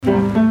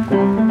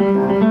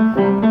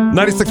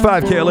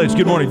96.5 KLH.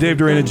 Good morning, Dave,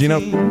 Doreen, and Gino.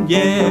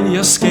 Yeah,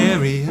 you're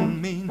scary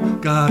and mean.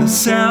 Gotta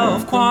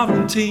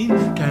self-quarantine.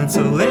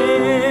 Cancel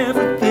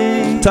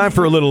everything. Time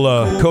for a little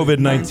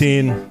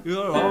COVID-19.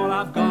 You're all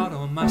I've got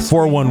on my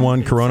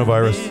 411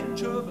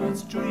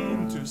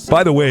 coronavirus.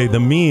 By the way, the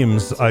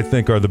memes, I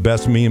think, are the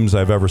best memes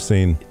I've ever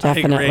seen.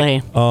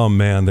 Definitely. Oh,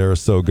 man, they're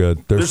so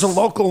good. There's a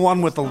local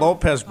one with the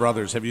Lopez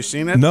brothers. Have you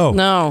seen it?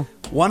 No.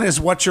 One is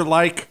what you're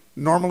like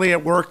normally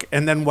at work,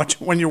 and then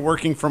when you're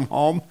working from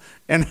home.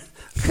 And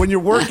when you're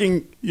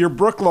working, you're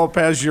Brooke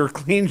Lopez, you're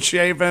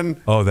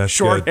clean-shaven,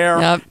 short hair.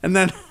 Yep. And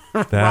then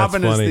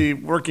Robin is the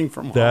working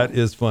from home. That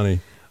is funny.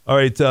 All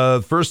right,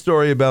 first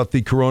story about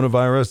the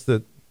coronavirus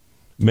that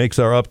makes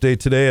our update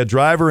today. A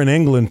driver in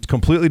England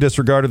completely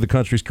disregarded the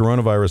country's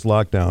coronavirus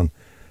lockdown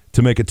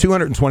to make a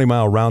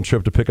 220-mile round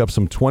trip to pick up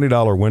some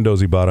 $20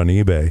 windows he bought on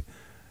eBay.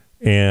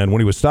 And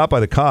when he was stopped by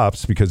the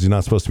cops, because he's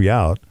not supposed to be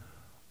out,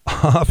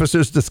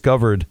 officers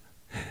discovered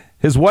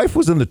his wife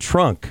was in the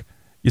trunk.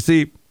 You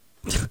see,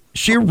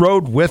 she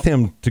rode with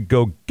him to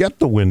go get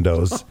the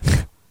windows.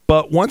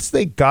 But once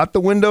they got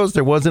the windows,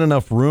 there wasn't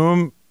enough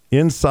room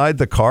inside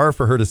the car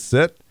for her to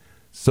sit.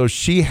 So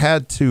she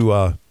had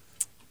to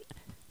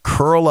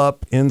curl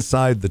up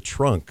inside the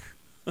trunk,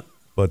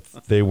 but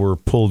they were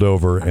pulled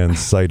over and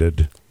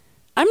cited.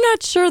 I'm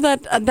not sure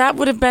that that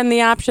would have been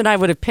the option I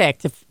would have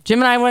picked. If Jim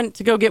and I went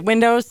to go get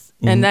windows,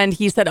 and then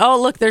he said, "Oh,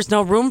 look, there's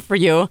no room for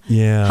you.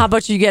 Yeah. How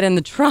about you get in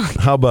the trunk?"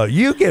 How about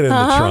you get in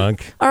the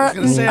trunk? I was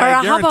going to say,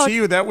 I guarantee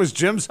you that was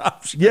Jim's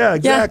option. Yeah,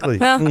 exactly.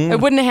 Yeah, well,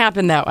 it wouldn't have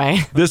happened that way.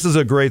 This is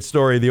a great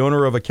story. The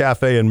owner of a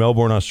cafe in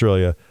Melbourne,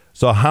 Australia,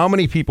 saw how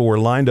many people were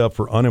lined up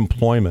for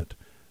unemployment.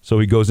 So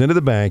he goes into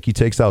the bank, he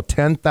takes out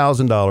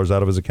 $10,000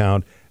 out of his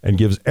account and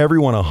gives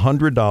everyone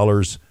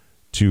 $100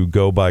 to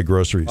go buy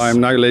groceries. I'm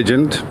no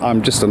legend.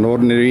 I'm just an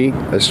ordinary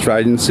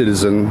Australian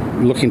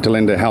citizen looking to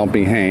lend a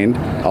helping hand.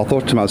 I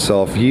thought to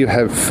myself, you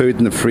have food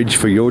in the fridge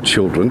for your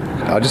children.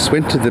 I just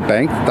went to the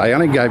bank. They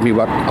only gave me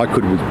what I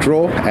could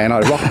withdraw, and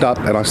I rocked up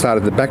and I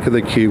started at the back of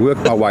the queue,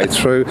 worked my way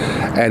through,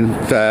 and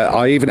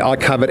I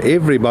covered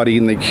everybody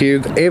in the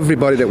queue,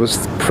 everybody that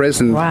was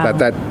present at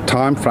that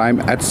time frame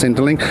at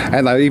Centrelink,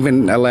 and they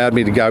even allowed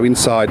me to go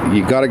inside.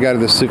 You got to go to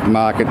the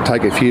supermarket,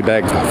 take a few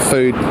bags of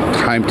food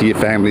home to your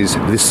families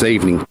this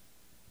evening.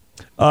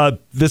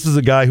 This is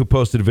a guy who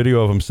posted a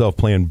video of himself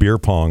playing beer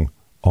pong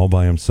all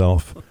by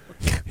himself.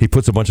 He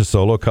puts a bunch of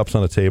Solo cups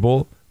on a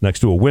table next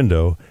to a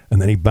window,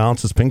 and then he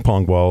bounces ping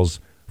pong balls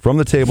from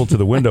the table to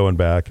the window and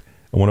back.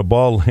 And when a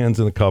ball lands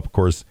in the cup, of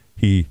course,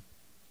 he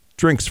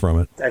drinks from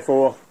it. Day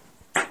 4.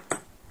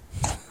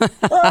 Hey!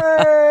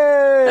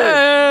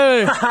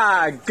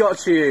 Ha!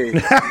 Got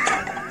you.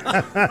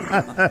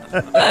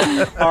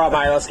 All right,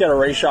 mate, let's get a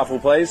reshuffle,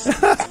 please.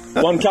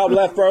 1 cup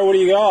left, bro. What do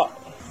you got?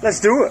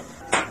 Let's do it.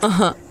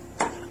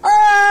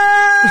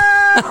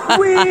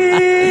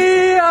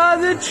 We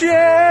are the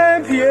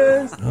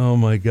champions. Oh,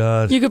 my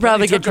God. You could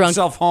probably He get took drunk.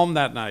 himself home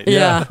that night.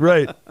 Yeah.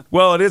 Right.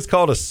 Well, it is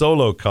called a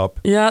Solo cup.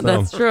 Yeah,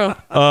 that's true.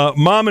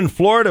 Mom in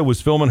Florida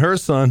was filming her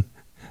son.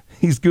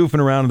 He's goofing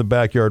around in the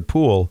backyard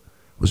pool.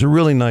 It was a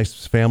really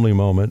nice family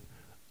moment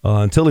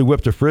until he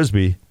whipped a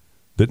Frisbee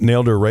that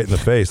nailed her right in the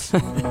face.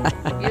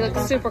 You look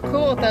super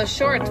cool with those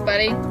shorts,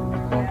 buddy.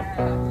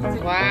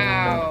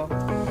 Wow.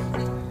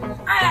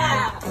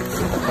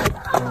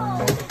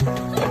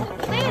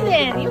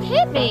 Landon, you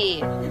hit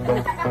me.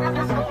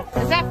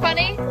 Is that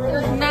funny? It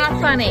was not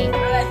funny.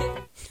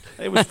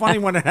 It was funny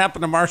when it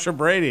happened to Marsha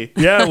Brady.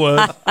 Yeah, it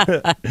was.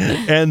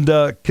 And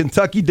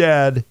Kentucky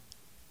dad,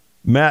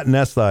 Matt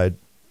Nestide,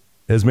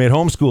 has made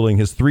homeschooling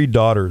his 3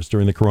 daughters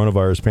during the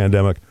coronavirus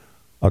pandemic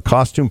a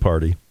costume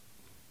party.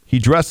 He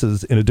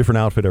dresses in a different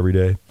outfit every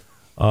day.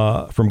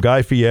 From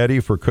Guy Fieri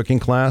for cooking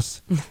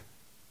class.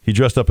 He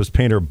dressed up as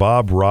painter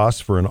Bob Ross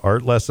for an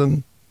art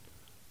lesson.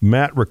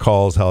 Matt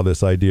recalls how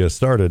this idea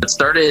started. It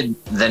started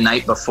the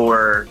night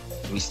before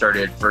we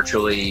started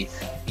virtually,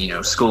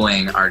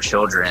 schooling our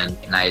children.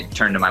 And I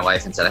turned to my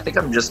wife and said, I think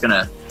I'm just going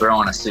to throw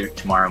on a suit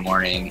tomorrow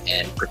morning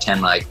and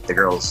pretend like the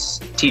girl's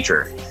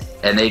teacher.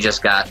 And they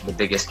just got the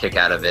biggest kick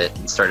out of it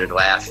and started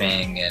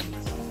laughing, and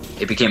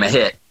it became a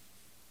hit.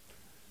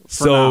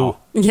 So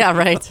yeah,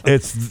 right.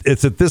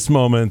 It's at this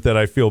moment that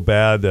I feel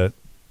bad that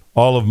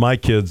all of my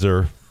kids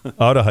are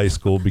out of high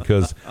school,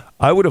 because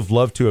I would have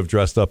loved to have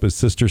dressed up as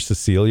Sister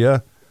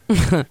Cecilia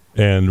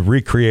and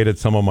recreated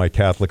some of my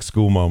Catholic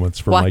school moments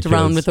for my kids. Walked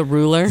around with a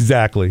ruler.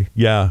 Exactly.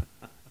 Yeah.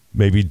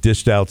 Maybe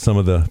dished out some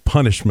of the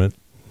punishment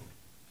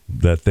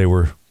that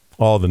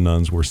all the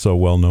nuns were so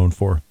well known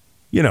for,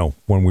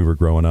 when we were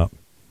growing up.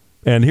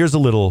 And here's a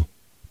little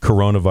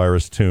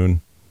coronavirus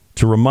tune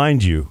to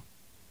remind you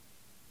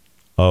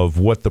of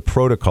what the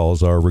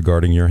protocols are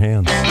regarding your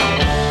hands.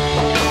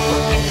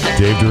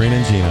 Dave, Doreen,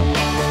 and Gino.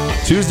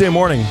 Tuesday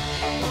morning,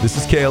 this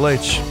is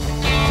KLH.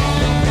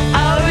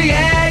 Oh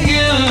yeah,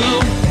 you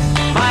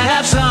might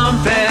have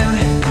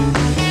something.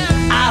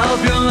 I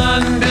hope you'll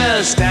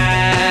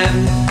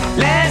understand.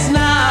 Let's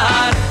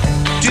not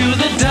do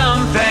the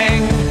dumb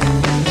thing.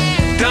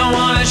 Don't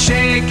wanna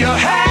shake your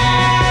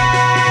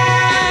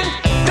hand.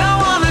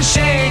 Don't wanna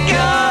shake your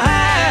hand.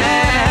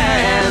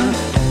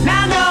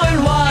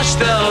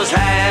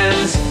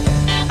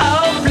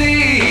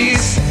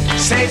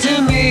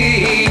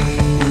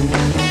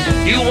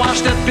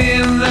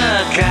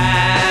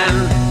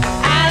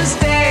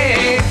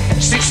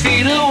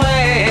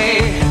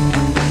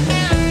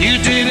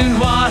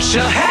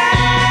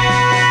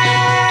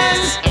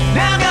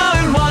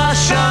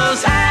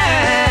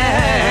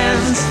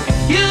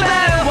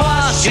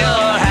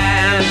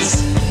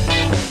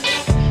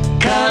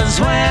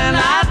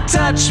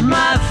 touch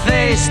my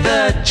face,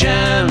 the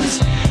germs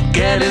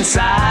get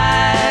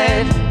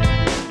inside.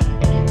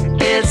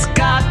 It's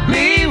got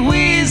me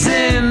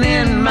wheezing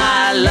in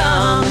my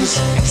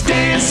lungs.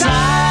 Stay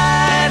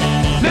inside.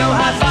 No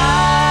high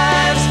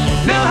fives,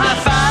 no high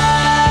fives.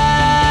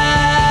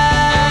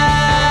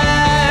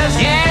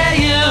 Yeah,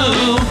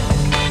 you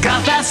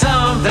got that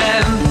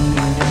something.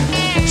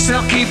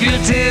 So keep your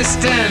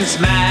distance,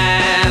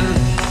 man.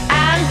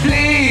 And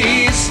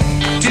please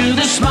do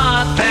the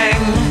smart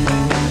thing.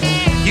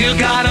 You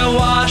gotta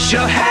wash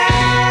your hands.